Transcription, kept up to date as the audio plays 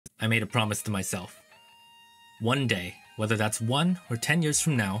I made a promise to myself. One day, whether that's 1 or 10 years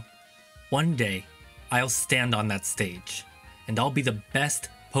from now, one day I'll stand on that stage and I'll be the best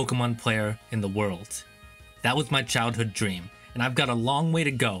Pokemon player in the world. That was my childhood dream, and I've got a long way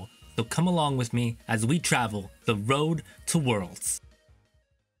to go, so come along with me as we travel the road to worlds.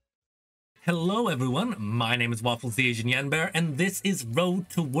 Hello everyone, my name is Waffles the Asian Yanbear, and this is Road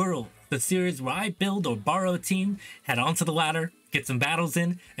to World, the series where I build or borrow a team, head onto the ladder, get some battles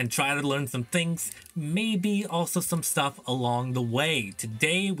in, and try to learn some things, maybe also some stuff along the way.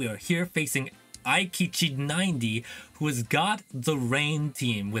 Today we are here facing Aikichi90, who has got the Rain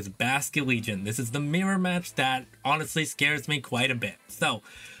team with Basket Legion. This is the mirror match that honestly scares me quite a bit. So,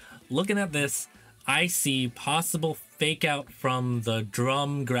 looking at this, I see possible fake out from the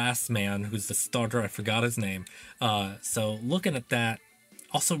Drum Grass Man, who's the starter. I forgot his name. So looking at that,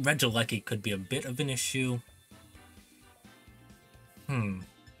 also Regieleki could be a bit of an issue.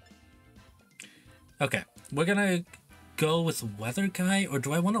 Okay, we're gonna go with Weather Guy, or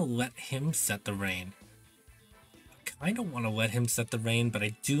do I want to let him set the rain? I kind of want to let him set the rain, but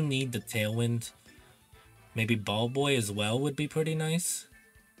I do need the tailwind. Maybe Ball Boy as well would be pretty nice.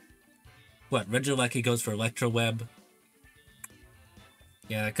 What, Regieleki goes for Electro Web?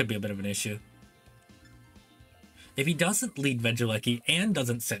 Yeah, that could be a bit of an issue. If he doesn't lead Regieleki and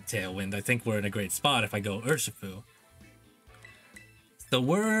doesn't set Tailwind, I think we're in a great spot if I go Urshifu. So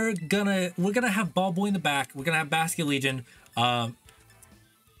we're gonna have Ball Boy in the back. We're gonna have Basket Legion.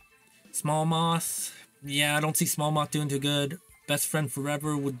 Small Moth. Yeah, I don't see Small Moth doing too good. Best Friend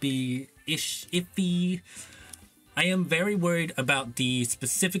Forever would be iffy. I am very worried about the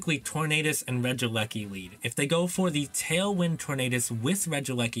specifically Tornadus and Regieleki lead. If they go for the Tailwind Tornadus with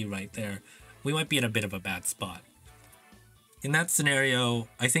Regieleki right there, we might be in a bit of a bad spot. In that scenario,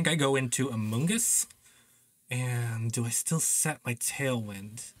 I think I go into Amoongus. And do I still set my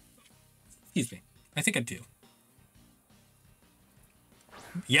Tailwind? Excuse me. I think I do.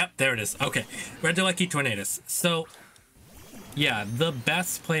 Yep, there it is. Okay. Regieleki Tornadus. So, yeah, the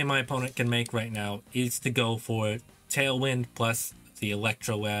best play my opponent can make right now is to go for Tailwind plus the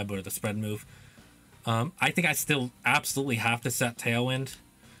Electro Web or the Spread move. I think I still absolutely have to set Tailwind.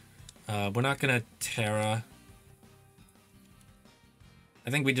 We're not going to Terra. I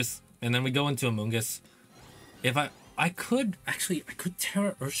think we just... And then we go into Amoongus. If I could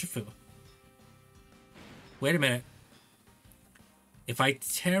Terra Urshifu. Wait a minute. If I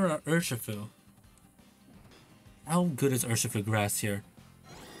Terra Urshifu... How good is Urshifu Grass here?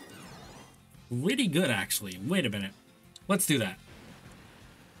 Really good, actually. Wait a minute. Let's do that.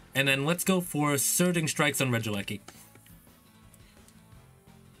 And then let's go for Surging Strikes on Regieleki.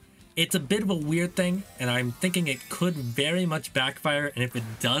 It's a bit of a weird thing, and I'm thinking it could very much backfire, and if it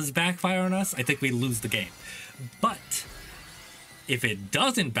does backfire on us, I think we lose the game. But if it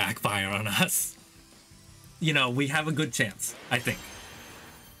doesn't backfire on us, you know, we have a good chance, I think.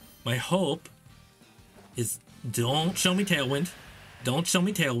 My hope is... Don't show me Tailwind. Don't show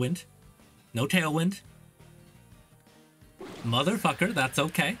me Tailwind. No Tailwind. Motherfucker, that's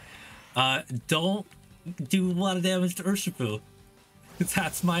okay. Don't do a lot of damage to Urshifu.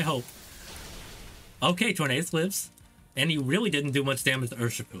 That's my hope. Okay, Tornadus lives. And he really didn't do much damage to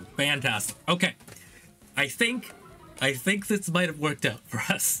Urshifu. Fantastic. Okay. I think this might have worked out for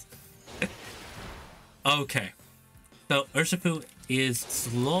us. Okay. So Urshifu is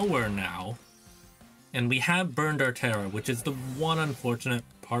slower now. And we have burned our Terra, which is the one unfortunate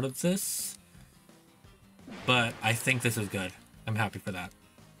part of this. But I think this is good. I'm happy for that.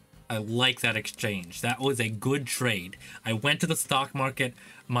 I like that exchange. That was a good trade. I went to the stock market.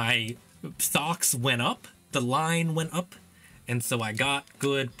 My stocks went up. The line went up. And so I got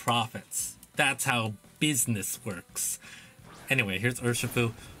good profits. That's how business works. Anyway, here's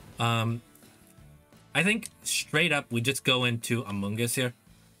Urshifu. I think straight up we just go into Amoongus here.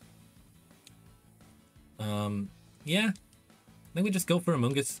 Yeah. I think we just go for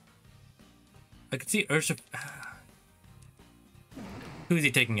Amoongus. I could see Urshifu. Who is he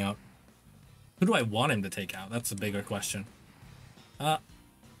taking out? Who do I want him to take out? That's a bigger question. I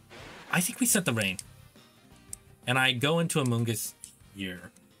think we set the rain. And I go into Amoongus here.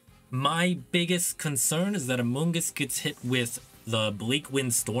 My biggest concern is that Amoongus gets hit with the Bleak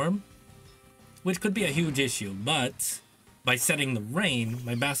Wind Storm, which could be a huge issue, but by setting the rain,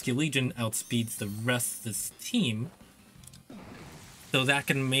 my Basket Legion outspeeds the rest of this team, so that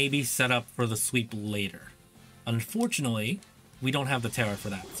can maybe set up for the sweep later. Unfortunately, we don't have the Terra for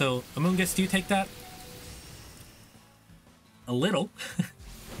that. So, Amoongus, do you take that? A little.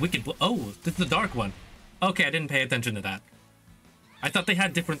 Wicked. Oh, this is the dark one. Okay, I didn't pay attention to that. I thought they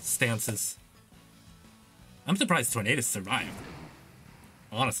had different stances. I'm surprised Tornadus survived.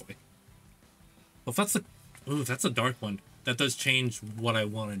 honestly. Well, if that's a... Ooh, that's a dark one. That does change what I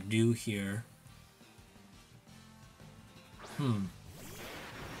want to do here.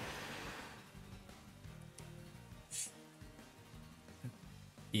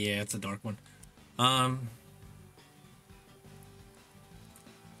 Yeah, it's a dark one.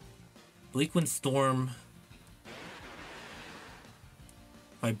 Bleakwind Storm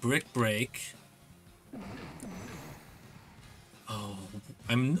by Brick Break. Oh,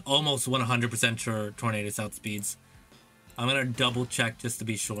 I'm almost 100% sure Tornadus outspeeds. I'm gonna double check just to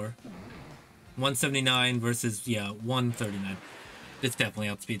be sure. 179 versus, yeah, 139. It's definitely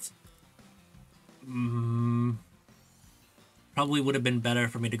outspeeds. Probably would have been better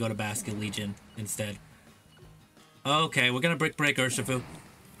for me to go to Basket Legion instead. Okay, we're gonna Brick Break Urshifu.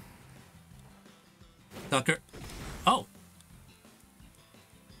 Sucker. Oh!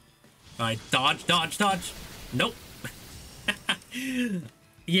 Alright, dodge, dodge, dodge! Nope!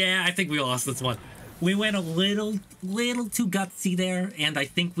 Yeah, I think we lost this one. We went a little too gutsy there, and I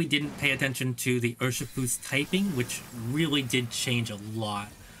think we didn't pay attention to the Urshifu's typing, which really did change a lot.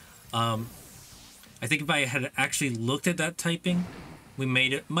 I think if I had actually looked at that typing, we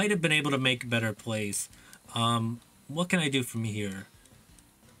might have been able to make better plays. What can I do from here?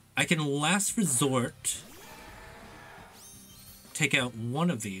 I can Last Resort take out one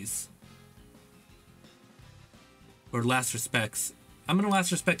of these. Or Last Respects. I'm gonna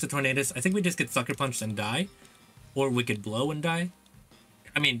Last Respect to Tornadus. I think we just get Sucker Punched and die. Or Wicked Blow and die.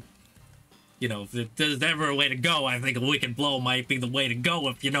 I mean, you know, if there's ever a way to go, I think a Wicked Blow might be the way to go,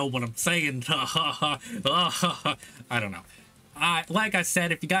 if you know what I'm saying. I don't know. Like I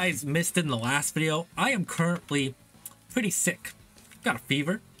said, if you guys missed it in the last video, I am currently pretty sick. Got a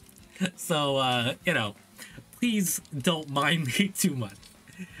fever. So, you know, please don't mind me too much.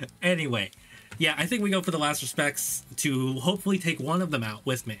 Anyway, yeah, I think we go for the Last Respects to hopefully take one of them out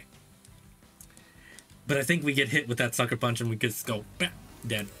with me. But I think we get hit with that Sucker Punch and we just go, bam,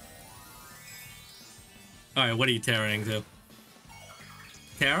 dead. Alright, what are you terroring to?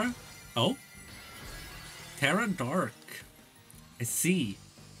 Terra? Oh? Terra Dark. I see.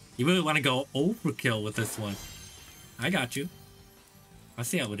 You really want to go overkill with this one. I got you. I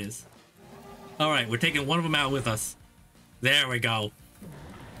see how it is. Alright, we're taking one of them out with us. There we go.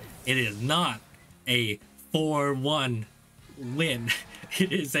 It is not a 4-1 win.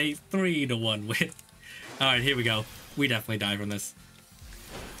 It is a 3-1 win. Alright, here we go. We definitely die from this.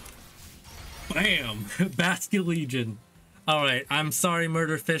 Bam! Basket Legion. Alright, I'm sorry,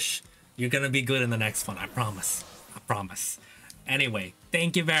 Murderfish. You're gonna be good in the next one, I promise. I promise. Anyway,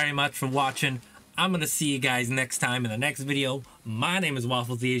 thank you very much for watching. I'm gonna see you guys next time in the next video. My name is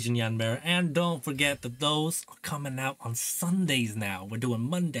Waffles the Asian Yanbear, and don't forget that those are coming out on Sundays now. We're doing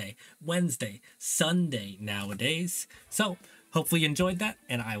Monday, Wednesday, Sunday nowadays. So, hopefully you enjoyed that,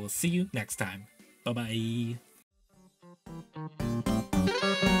 and I will see you next time. Bye-bye.